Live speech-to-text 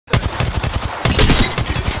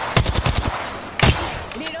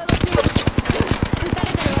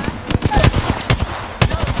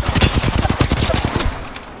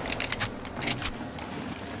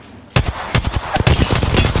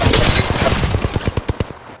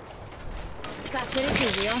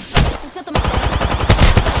ちょっと待って。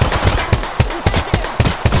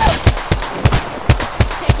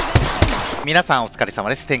皆さんお疲れ様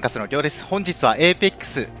です。天かすのりょうです。本日は エーペック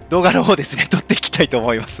ス動画の方ですね、撮っていきたいと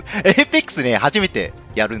思います。エーペックスね、初めて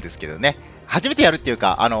やるんですけどね。初めてやるっていう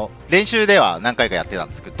か、練習では何回かやってたん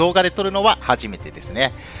ですけど、動画で撮るのは初めてです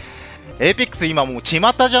ね。エーペックス今もう巷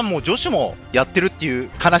じゃもう女子もやってるっていう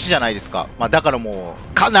話じゃないですか。まあだからも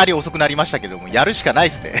うかなり遅くなりましたけども、やるしかない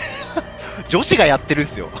ですね。女子がやってるん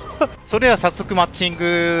ですよ。それでは早速マッチン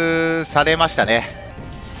グされましたね。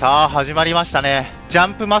さあ始まりましたね。ジャ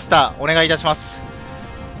ンプマスターお願いいたします。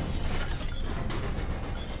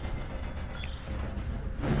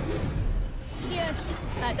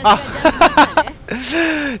あ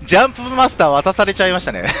ジャンプマスター渡されちゃいまし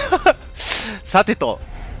たね。さてと、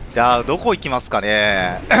じゃあどこ行きますか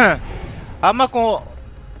ね。あんまこ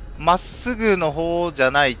うまっすぐの方じゃ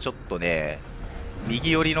ない、ちょっとね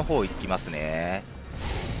右寄りの方行きますね。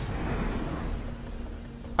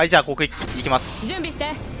はい、じゃあここ行きます。準備し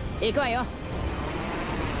て行くわよ。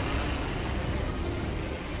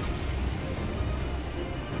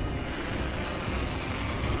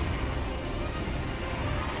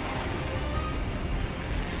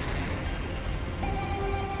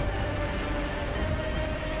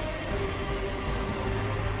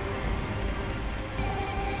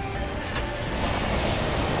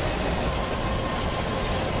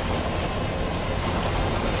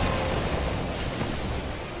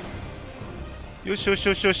よしよし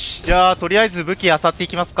よしよし。じゃあとりあえず武器漁ってい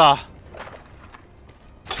きますか。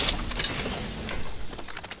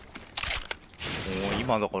もう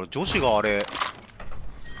今だから女子があれ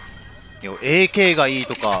AK がいい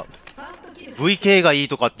とか Vk がいい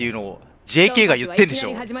とかっていうのを Jk が言ってんでし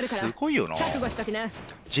ょ。すごいよな。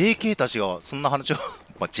 Jk たちがそんな話を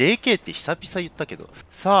まあ Jk って久々言ったけど。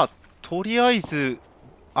さあとりあえず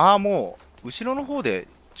もう後ろの方で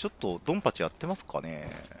ちょっとドンパチやってますかね。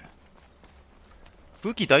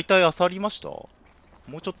武器大体漁りました。も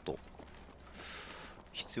うちょっと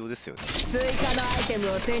必要ですよね。追加のアイテ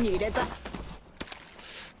ムを手に入れた。は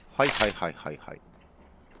いはいはいはいはい。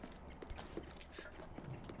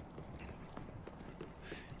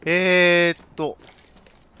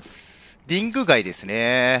リング街です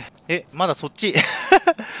ね。まだそっち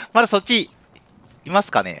まだそっちいま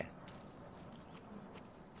すかね。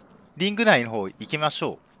リング内の方行きまし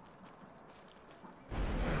ょう。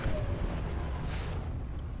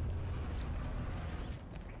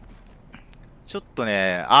ちょっと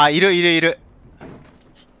ね、いるいるいる。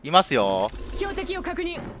いますよ。標的を確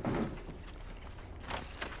認。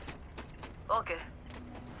オーケー。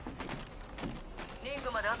リン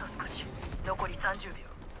グまであと少し。残り30秒。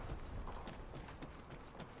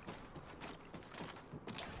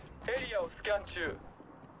エリアをスキャン中。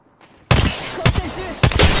交戦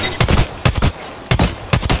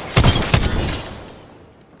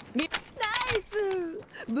中。ナイ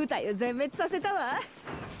ス。部隊を全滅させたわ。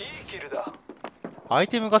いいキルだ。アイ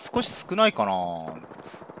テムが少し少ないかな。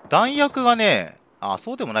弾薬がね、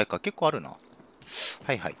そうでもないか。結構あるな。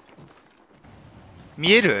はいはい。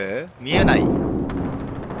見える？見えない。い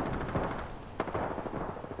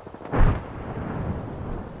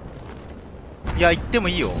や、行っても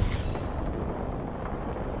いいよ。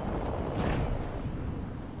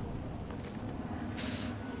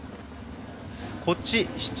こっち、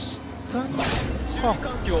下に。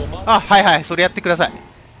はいはい、それやってください。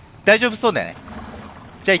大丈夫そうだよね。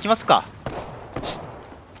じゃあ行きますか。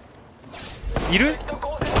いる？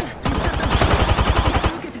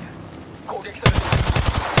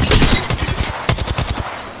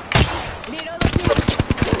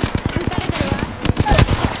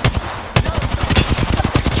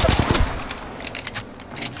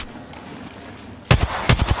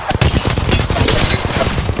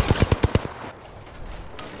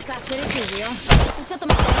ちょっと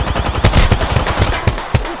待って。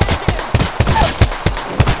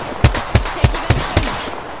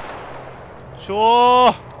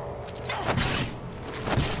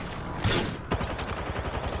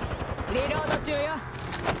リロード中よ。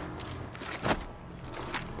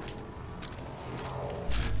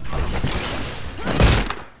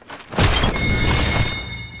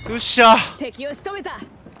よっしゃ。敵を仕留めた。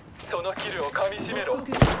そのキルを噛み締めろ。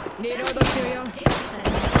リロード中よ。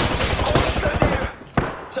攻撃されている。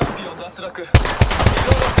チャンピオン脱落。リロー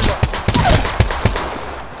ド中だ。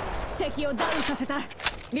敵をダウンさせた。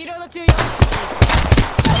リロード中よ。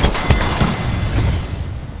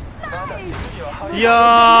い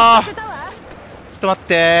やー、ちょっと待っ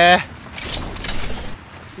て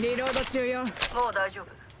ー。リロード中よ。もう大丈夫。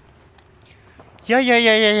いやいやい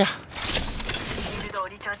やいやいや。自動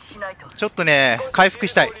リチャャージしないと。ちょっとね、回復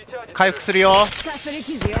したい。回復するよ。かすり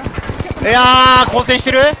傷よ。いやー、混戦し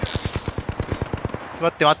てる。待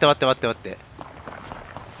って待って待って待って待って。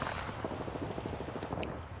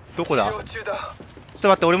どこだ。ちょっと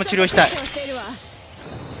待って、俺も治療したい。しているわ。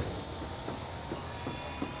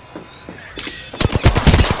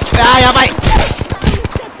あー、やばい。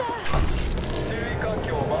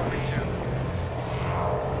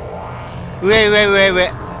上上上上。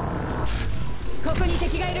ここに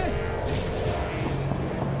敵がいる。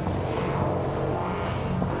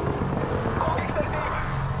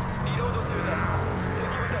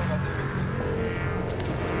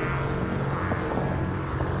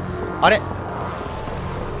あれ、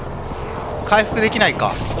回復できない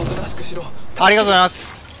か。おとなしくしろ。ありがとうございま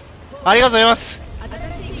す。ありがとうございます。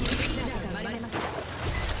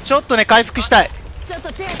ちょっとね、回復したい。ちょっ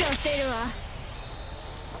と手当てをしているわ。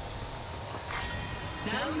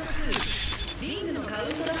ラウンド2、リングのカウン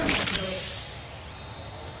トダウン発動。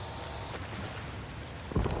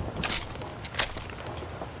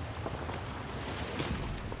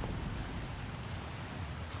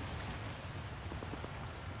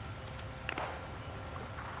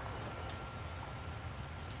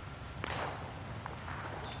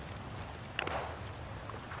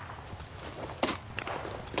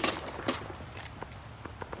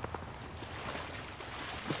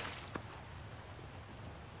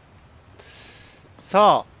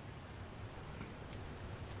さあ、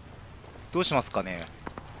どうしますかね。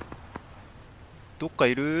どっか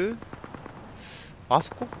いる？あ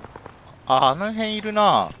そこ？あの辺いる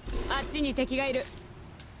な。あっちに敵がいる。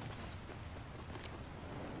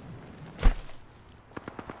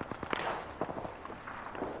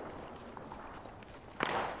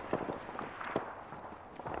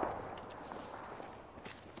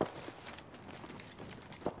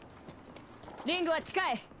リングは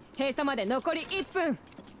近い。閉鎖まで残り1分。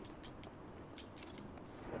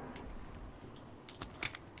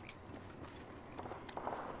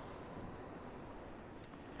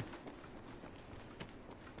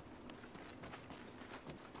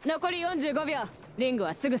残り45秒。リング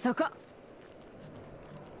はすぐそこ。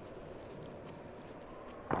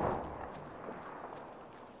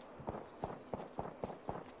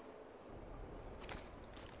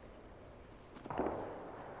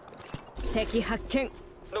敵発見。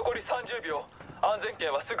残り30秒。安全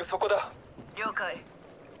圏はすぐそこだ。了解。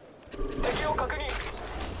敵を確認。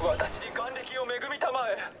私に眼力を恵みたま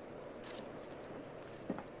え。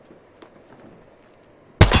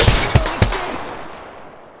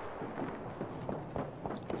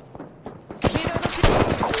リロードする。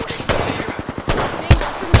攻撃されている。リング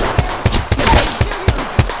はすぐそこよ。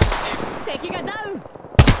10秒。敵がダウン。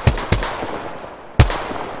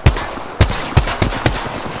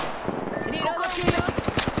リロード中よ。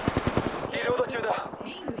リロード中だ。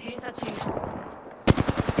リング閉鎖中。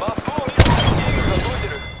マップを見ろ。リングが動いて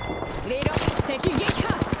る。リロ敵撃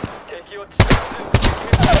破。敵を近づく決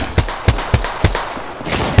めた。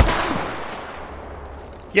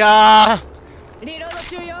いやリロード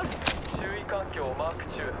中よ。注意環境をマーク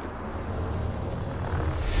中。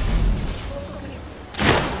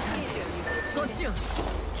こっちよ。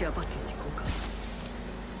ケアパッケージ交換。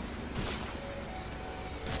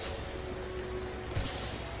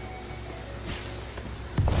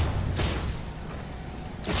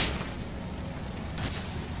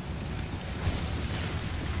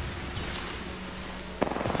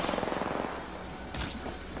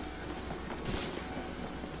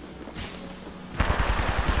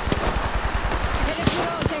ヘルスロ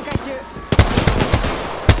ー展開中。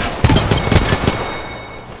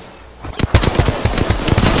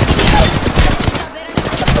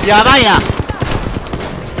ー、やばいな。い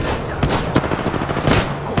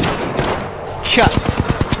や、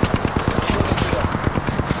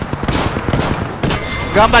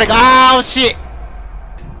頑張れ。あー、惜しい。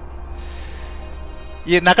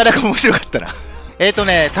いや、なかなか面白かったな。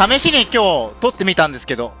試しに今日撮ってみたんです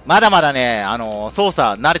けど、まだまだね、操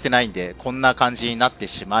作慣れてないんで、こんな感じになって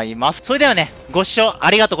しまいます。それではね、ご視聴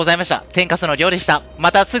ありがとうございました。天かすのりょうでした。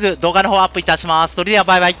またすぐ動画の方アップいたします。それでは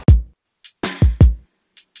バイバイ。